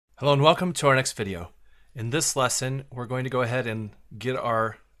Hello and welcome to our next video. In this lesson, we're going to go ahead and get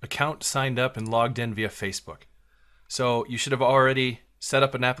our account signed up and logged in via Facebook. So you should have already set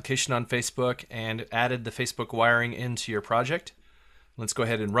up an application on Facebook and added the Facebook wiring into your project. Let's go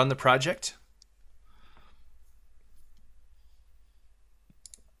ahead and run the project.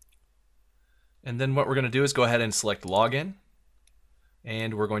 And then what we're going to do is go ahead and select Login,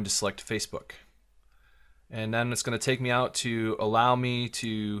 and we're going to select Facebook. And then it's going to take me out to allow me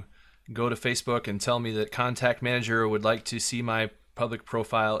to go to Facebook and tell me that Contact Manager would like to see my public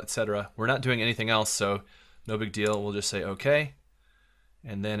profile, etc. We're not doing anything else, so no big deal. We'll just say OK.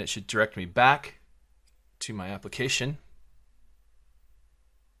 And then it should direct me back to my application.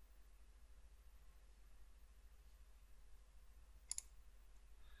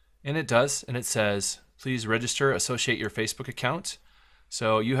 And it does, and it says, please register, associate your Facebook account.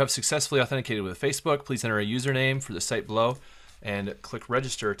 So you have successfully authenticated with Facebook. Please enter a username for the site below and click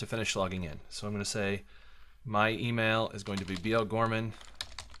register to finish logging in. So I'm going to say my email is going to be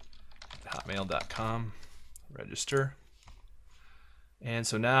blgorman@hotmail.com, register. And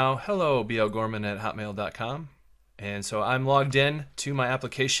so now, hello, blgorman@hotmail.com. And so I'm logged in to my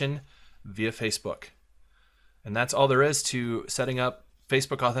application via Facebook. And that's all there is to setting up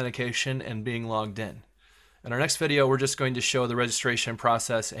Facebook authentication and being logged in. In our next video, we're just going to show the registration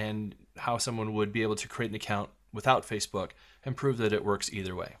process and how someone would be able to create an account without Facebook and prove that it works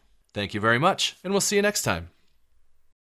either way. Thank you very much, and we'll see you next time.